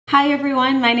Hi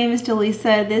everyone, my name is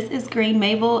Jaleesa. This is Green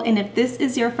Mable, and if this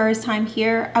is your first time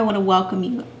here, I want to welcome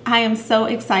you. I am so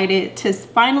excited to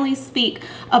finally speak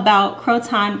about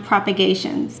croton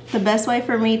propagations. The best way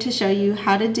for me to show you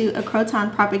how to do a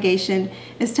croton propagation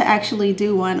is to actually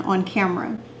do one on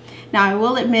camera. Now I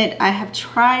will admit I have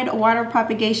tried water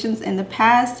propagations in the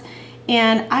past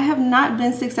and I have not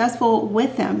been successful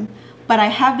with them, but I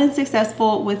have been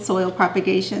successful with soil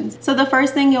propagations. So the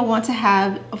first thing you'll want to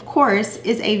have, of course,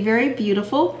 is a very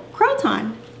beautiful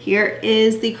croton. Here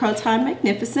is the Croton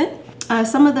Magnificent.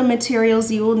 Some of the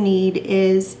materials you will need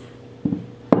is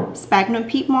sphagnum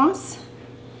peat moss,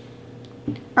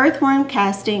 earthworm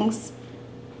castings,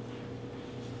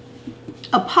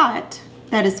 a pot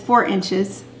that is 4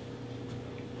 inches,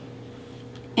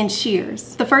 and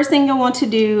shears. The first thing you'll want to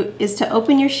do is to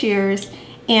open your shears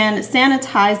and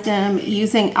sanitize them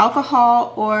using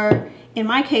alcohol, or in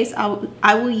my case,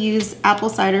 I will use apple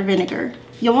cider vinegar.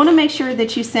 You'll want to make sure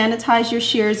that you sanitize your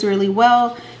shears really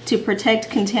well to protect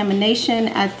contamination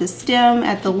at the stem,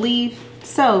 at the leaf.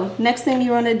 So next thing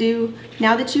you want to do,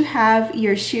 now that you have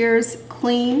your shears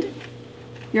cleaned,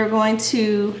 you're going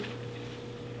to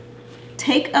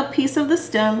take a piece of the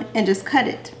stem and just cut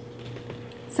it.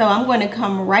 So I'm going to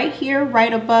come right here,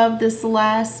 right above this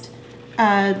last,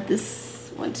 this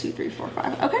 1, 2, 3, 4,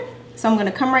 5. Okay, so I'm going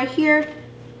to come right here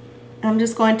and I'm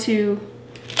just going to,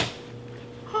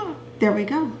 there we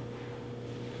go.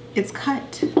 It's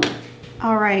cut.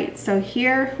 All right, so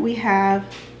here we have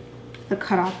the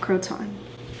cut off croton.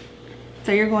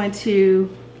 So you're going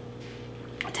to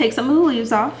take some of the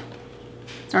leaves off,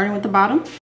 starting with the bottom.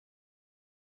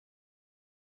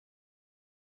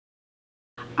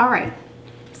 All right,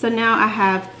 so now I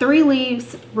have 3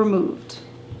 leaves removed.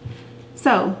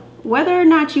 So whether or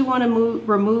not you want to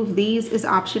remove these is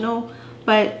optional,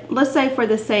 but let's say for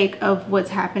the sake of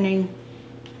what's happening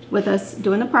with us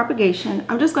doing the propagation,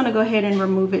 I'm just going to go ahead and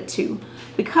remove it too,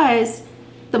 because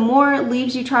the more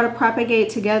leaves you try to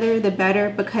propagate together, the better,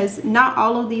 because not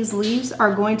all of these leaves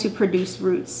are going to produce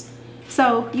roots.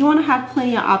 So you want to have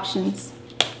plenty of options.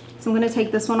 So I'm going to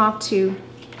take this one off too,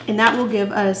 and that will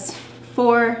give us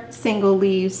 4 single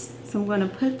leaves. So I'm going to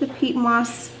put the peat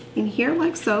moss in here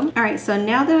like so. All right, so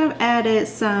now that I've added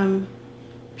some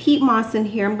peat moss in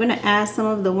here, I'm going to add some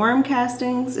of the worm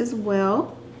castings as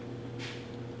well,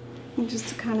 and just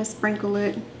to kind of sprinkle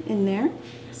it in there,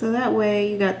 so that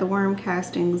way you got the worm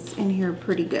castings in here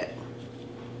pretty good.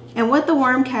 And what the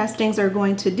worm castings are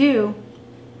going to do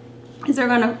is they're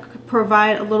going to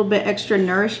provide a little bit extra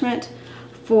nourishment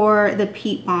for the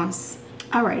peat moss.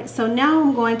 All right, so now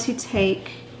I'm going to take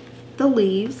the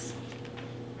leaves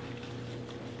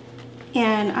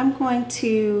and I'm going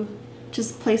to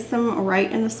just place them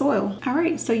right in the soil. All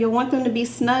right, so you'll want them to be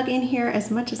snug in here as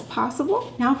much as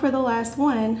possible. Now for the last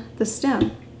one, the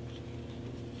stem.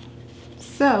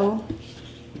 So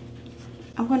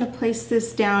I'm going to place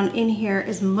this down in here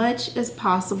as much as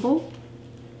possible,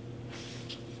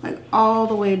 like all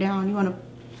the way down. You want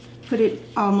to put it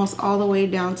almost all the way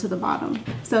down to the bottom.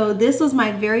 So this was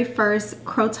my very first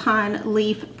croton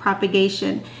leaf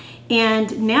propagation,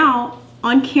 and now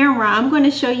on camera, I'm going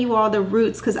to show you all the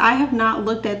roots because I have not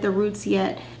looked at the roots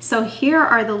yet. So here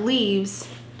are the leaves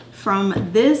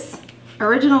from this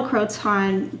original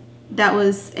croton that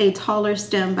was a taller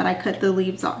stem, but I cut the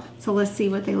leaves off. So let's see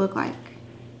what they look like.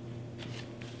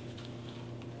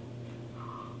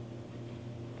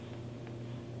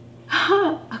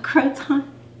 A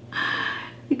croton.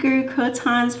 We grew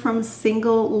crotons from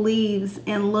single leaves,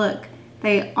 and look,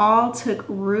 they all took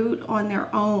root on their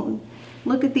own.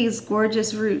 Look at these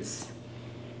gorgeous roots.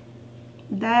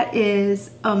 That is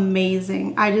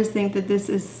amazing. I just think that this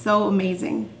is so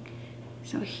amazing.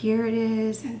 So here it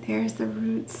is, and there's the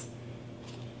roots.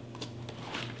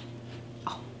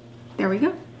 Oh, there we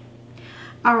go.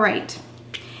 All right.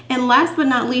 And last but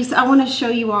not least, I want to show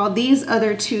you all these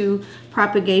other 2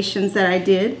 propagations that I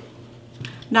did.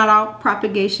 Not all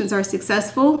propagations are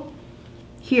successful.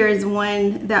 Here is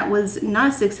one that was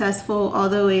not successful,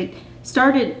 although it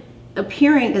started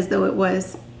appearing as though it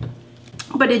was,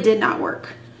 but it did not work.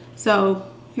 So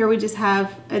here we just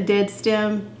have a dead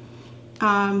stem,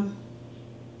 and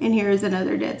here is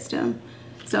another dead stem.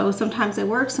 So sometimes they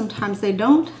work, sometimes they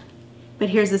don't, but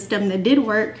here's a stem that did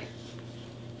work,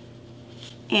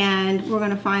 and we're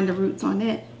going to find the roots on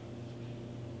it,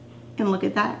 and look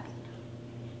at that.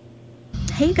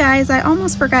 Hey guys, I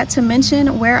almost forgot to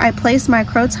mention where I place my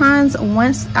crotons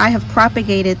once I have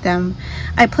propagated them.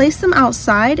 I place them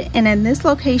outside, and in this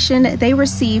location they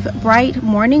receive bright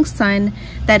morning sun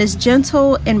that is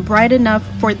gentle and bright enough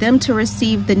for them to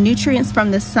receive the nutrients from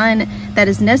the sun that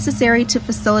is necessary to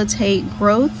facilitate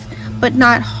growth, but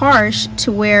not harsh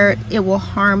to where it will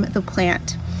harm the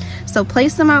plant. So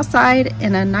place them outside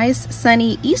in a nice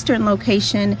sunny eastern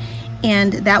location,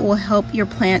 and that will help your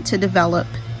plant to develop.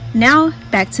 Now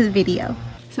back to the video.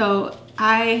 So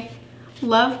I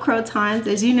love crotons,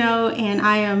 as you know, and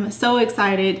I am so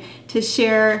excited to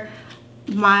share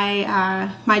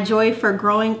my joy for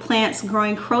growing plants,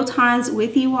 growing crotons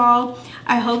with you all.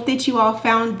 I hope that you all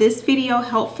found this video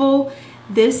helpful.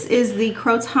 This is the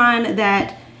croton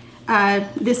that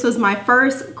this was my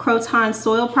first croton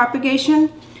soil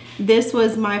propagation. This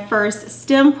was my first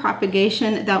stem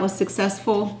propagation that was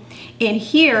successful. And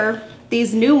here,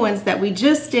 these new ones that we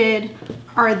just did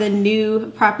are the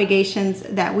new propagations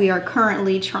that we are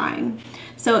currently trying.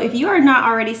 So if you are not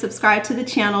already subscribed to the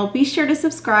channel, be sure to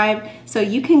subscribe so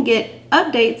you can get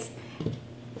updates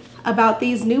about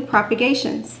these new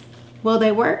propagations. Will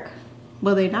they work?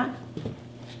 Will they not?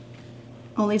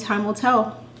 Only time will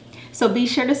tell. So be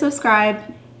sure to subscribe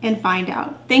and find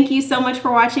out. Thank you so much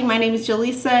for watching. My name is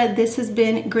Jaleesa. This has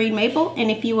been Green Mable.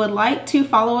 And if you would like to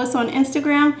follow us on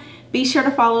Instagram, be sure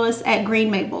to follow us at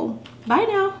Green Mable. Bye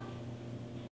now.